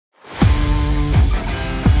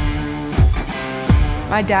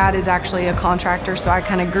My dad is actually a contractor, so I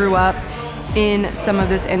kind of grew up in some of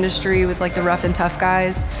this industry with like the rough and tough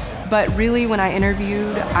guys. But really, when I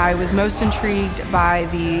interviewed, I was most intrigued by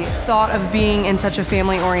the thought of being in such a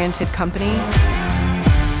family-oriented company.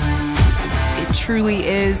 It truly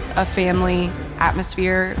is a family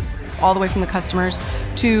atmosphere, all the way from the customers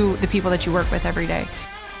to the people that you work with every day.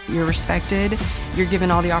 You're respected, you're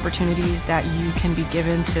given all the opportunities that you can be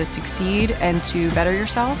given to succeed and to better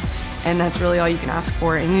yourself, and that's really all you can ask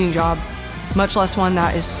for in any job, much less one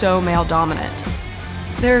that is so male-dominant.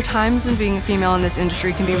 There are times when being a female in this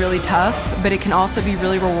industry can be really tough, but it can also be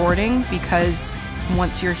really rewarding because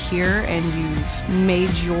once you're here and you've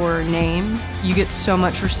made your name, you get so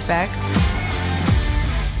much respect.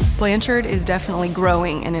 Blanchard is definitely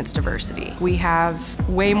growing in its diversity. We have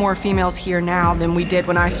way more females here now than we did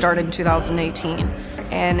when I started in 2018.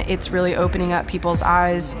 And it's really opening up people's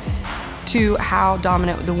eyes to how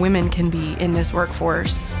dominant the women can be in this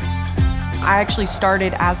workforce. I actually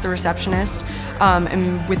started as the receptionist,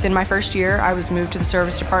 and within my first year, I was moved to the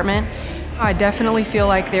service department. I definitely feel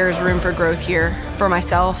like there's room for growth here for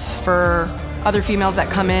myself, for other females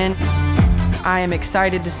that come in. I am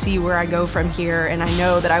excited to see where I go from here, and I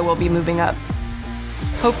know that I will be moving up,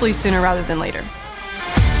 hopefully sooner rather than later.